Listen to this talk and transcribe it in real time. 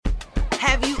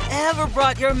Have you ever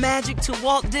brought your magic to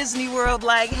Walt Disney World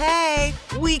like, hey,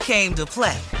 we came to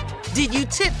play? Did you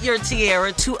tip your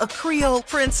tiara to a Creole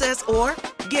princess or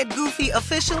get goofy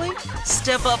officially?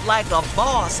 Step up like a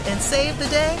boss and save the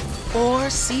day? Or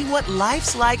see what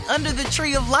life's like under the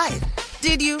tree of life?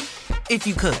 Did you? If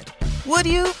you could. Would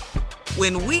you?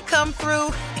 When we come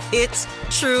through, it's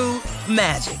true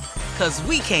magic. 'Cause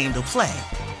we came to play.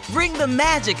 Bring the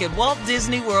magic at Walt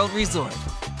Disney World Resort.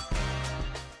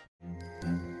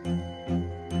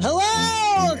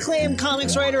 Hello, acclaimed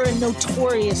comics writer and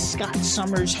notorious Scott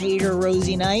Summers hater,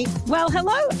 Rosie Knight. Well,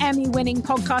 hello, Emmy-winning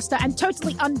podcaster and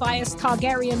totally unbiased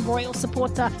Targaryen royal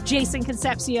supporter, Jason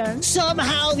Concepcion.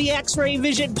 Somehow the X-Ray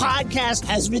Vision podcast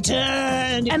has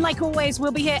returned. And like always,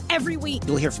 we'll be here every week.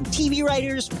 You'll hear from TV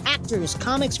writers, actors,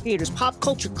 comics creators, pop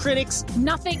culture critics.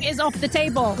 Nothing is off the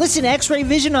table. Listen to X-Ray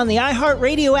Vision on the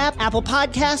iHeartRadio app, Apple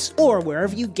Podcasts, or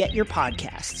wherever you get your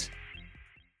podcasts.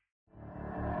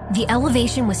 The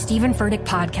Elevation with Stephen Furtick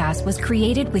podcast was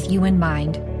created with you in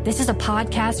mind. This is a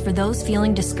podcast for those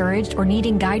feeling discouraged or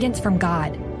needing guidance from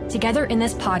God. Together in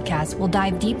this podcast, we'll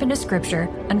dive deep into Scripture,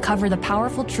 uncover the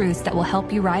powerful truths that will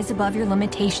help you rise above your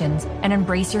limitations and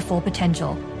embrace your full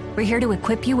potential. We're here to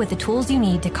equip you with the tools you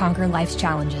need to conquer life's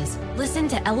challenges. Listen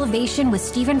to Elevation with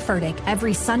Stephen Furtick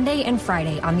every Sunday and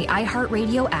Friday on the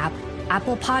iHeartRadio app,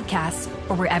 Apple Podcasts,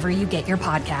 or wherever you get your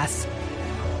podcasts.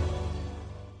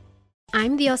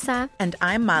 I'm Diosa. And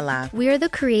I'm Mala. We are the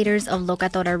creators of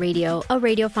Locatora Radio, a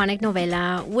radiophonic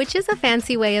novela, which is a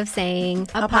fancy way of saying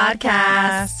a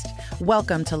podcast.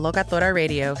 Welcome to Locatora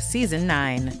Radio, Season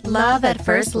 9. Love at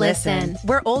First Listen.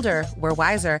 We're older, we're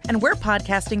wiser, and we're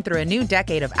podcasting through a new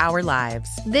decade of our lives.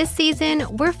 This season,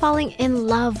 we're falling in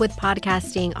love with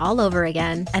podcasting all over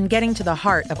again. And getting to the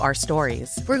heart of our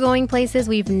stories. We're going places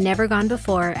we've never gone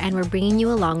before, and we're bringing you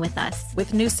along with us.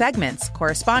 With new segments,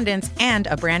 correspondence, and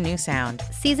a brand new sound.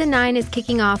 Season 9 is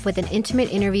kicking off with an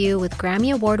intimate interview with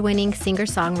Grammy Award-winning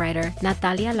singer-songwriter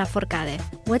Natalia Lafourcade.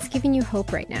 What's giving you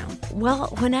hope right now?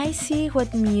 Well, when I see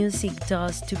what music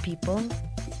does to people,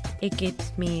 it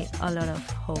gives me a lot of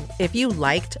hope. If you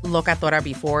liked Locatora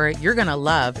before, you're going to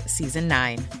love Season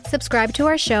 9. Subscribe to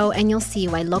our show and you'll see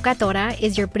why Locatora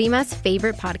is your prima's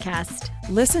favorite podcast.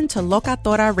 Listen to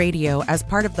Locatora Radio as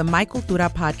part of the My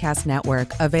Cultura Podcast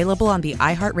Network, available on the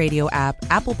iHeartRadio app,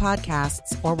 Apple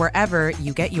Podcasts, or wherever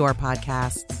you get your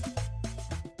podcasts.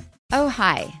 Oh,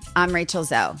 hi, I'm Rachel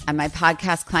Zoe, and my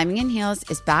podcast, Climbing in Heels,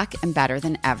 is back and better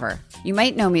than ever. You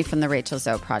might know me from the Rachel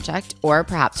Zoe Project, or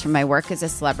perhaps from my work as a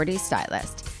celebrity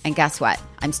stylist. And guess what?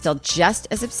 I'm still just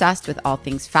as obsessed with all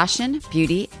things fashion,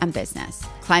 beauty, and business.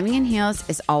 Climbing in Heels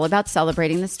is all about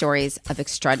celebrating the stories of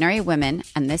extraordinary women,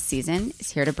 and this season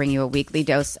is here to bring you a weekly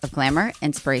dose of glamour,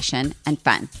 inspiration, and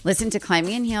fun. Listen to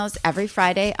Climbing in Heels every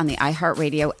Friday on the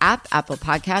iHeartRadio app, Apple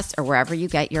Podcasts, or wherever you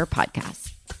get your podcasts.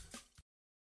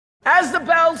 As the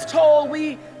bells toll,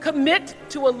 we commit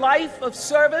to a life of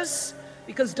service,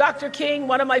 because Dr. King,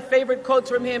 one of my favorite quotes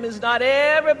from him is, not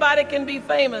everybody can be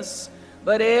famous,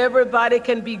 but everybody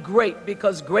can be great,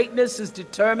 because greatness is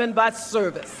determined by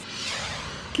service.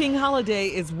 King Holiday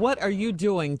is What Are You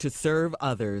Doing to Serve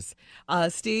Others?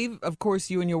 Steve, of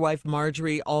course, you and your wife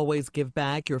Marjorie always give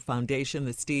back. Your foundation,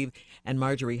 the Steve and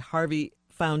Marjorie Harvey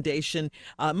Foundation.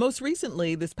 Most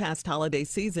recently, this past holiday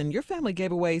season, your family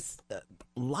gave away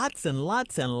lots and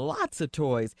lots and lots of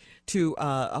toys to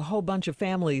a whole bunch of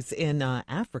families in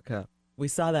Africa. We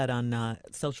saw that on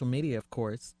social media, of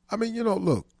course. I mean,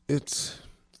 look, it's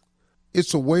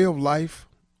a way of life,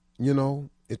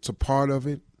 it's a part of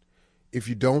it. If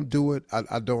you don't do it,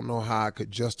 I don't know how I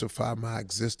could justify my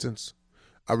existence.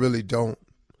 I really don't,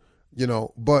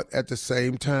 but at the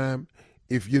same time,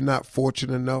 if you're not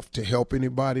fortunate enough to help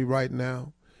anybody right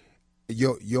now,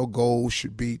 your goal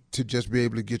should be to just be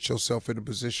able to get yourself in a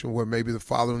position where maybe the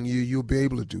following year you'll be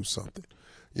able to do something.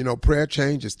 Prayer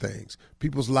changes things.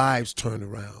 People's lives turn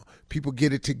around. People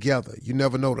get it together. You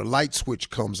never know. The light switch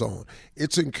comes on.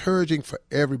 It's encouraging for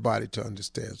everybody to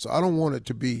understand. So I don't want it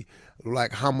to be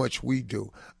like how much we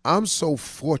do. I'm so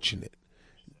fortunate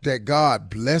that God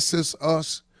blesses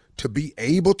us to be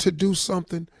able to do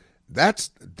something. That's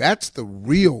the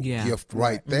real gift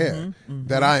right there,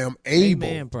 that I am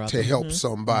able to help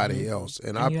somebody else.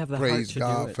 And I praise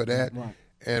God for that,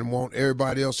 and want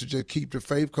everybody else to just keep the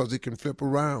faith, because it can flip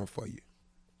around for you.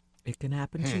 It can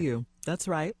happen to you. That's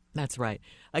right. That's right.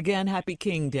 Again, happy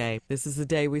King Day. This is the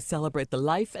day we celebrate the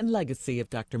life and legacy of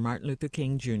Dr. Martin Luther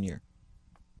King Jr.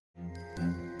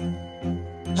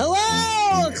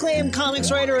 Hello, acclaimed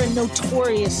comics writer and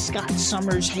notorious Scott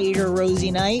Summers hater,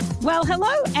 Rosie Knight. Well,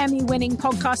 hello, Emmy-winning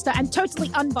podcaster and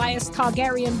totally unbiased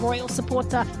Targaryen royal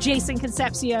supporter, Jason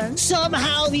Concepcion.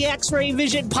 Somehow the X-Ray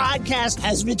Vision podcast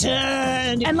has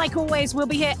returned. And like always, we'll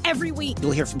be here every week.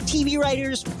 You'll hear from TV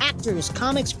writers, actors,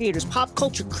 comics creators, pop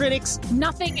culture critics.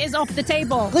 Nothing is off the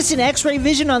table. Listen to X-Ray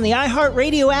Vision on the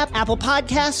iHeartRadio app, Apple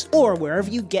Podcasts, or wherever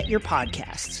you get your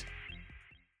podcasts.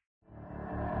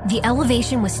 The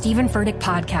Elevation with Stephen Furtick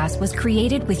podcast was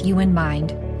created with you in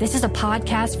mind. This is a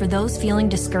podcast for those feeling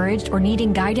discouraged or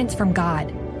needing guidance from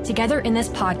God. Together in this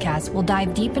podcast, we'll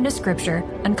dive deep into Scripture,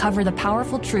 uncover the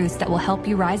powerful truths that will help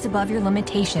you rise above your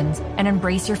limitations and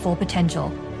embrace your full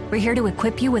potential. We're here to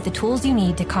equip you with the tools you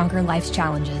need to conquer life's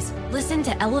challenges. Listen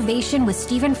to Elevation with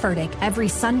Stephen Furtick every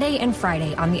Sunday and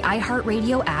Friday on the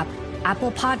iHeartRadio app,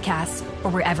 Apple Podcasts, or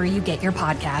wherever you get your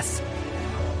podcasts.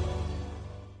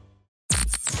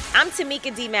 I'm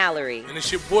Tamika D. Mallory. And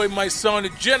it's your boy, my son, the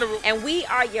General. And we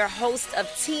are your hosts of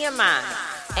TMI.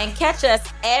 And catch us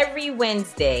every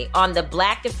Wednesday on the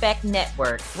Black Effect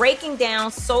Network, breaking down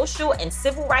social and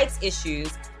civil rights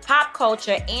issues, pop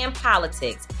culture, and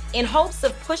politics in hopes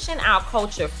of pushing our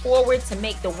culture forward to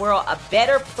make the world a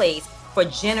better place for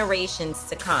generations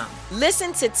to come.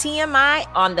 Listen to TMI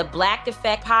on the Black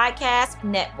Effect Podcast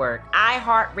Network,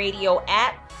 iHeartRadio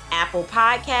app, Apple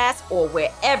Podcasts, or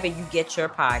wherever you get your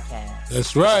podcasts.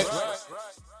 That's right.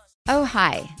 Oh,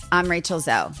 hi, I'm Rachel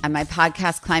Zoe, and my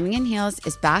podcast, Climbing in Heels,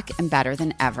 is back and better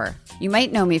than ever. You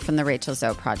might know me from the Rachel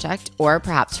Zoe Project, or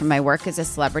perhaps from my work as a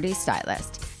celebrity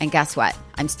stylist. And guess what?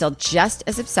 I'm still just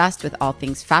as obsessed with all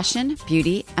things fashion,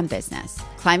 beauty, and business.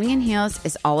 Climbing in Heels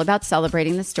is all about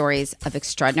celebrating the stories of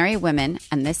extraordinary women,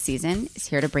 and this season is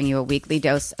here to bring you a weekly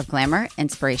dose of glamour,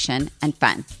 inspiration, and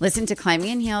fun. Listen to Climbing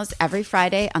in Heels every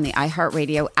Friday on the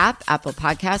iHeartRadio app, Apple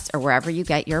Podcasts, or wherever you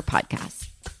get your podcasts.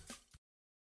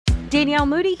 Danielle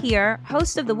Moody here,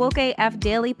 host of the Woke AF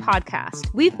Daily podcast.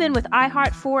 We've been with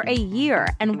iHeart for a year,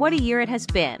 and what a year it has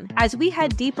been. As we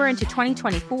head deeper into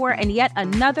 2024 and yet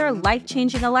another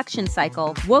life-changing election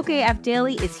cycle, Woke AF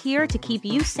Daily is here to keep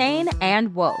you sane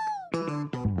and woke.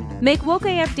 Make Woke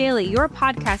AF Daily your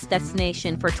podcast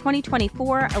destination for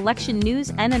 2024 election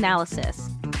news and analysis.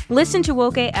 Listen to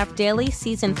Woke AF Daily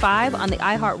Season 5 on the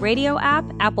iHeartRadio app,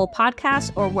 Apple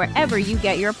Podcasts, or wherever you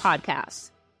get your podcasts.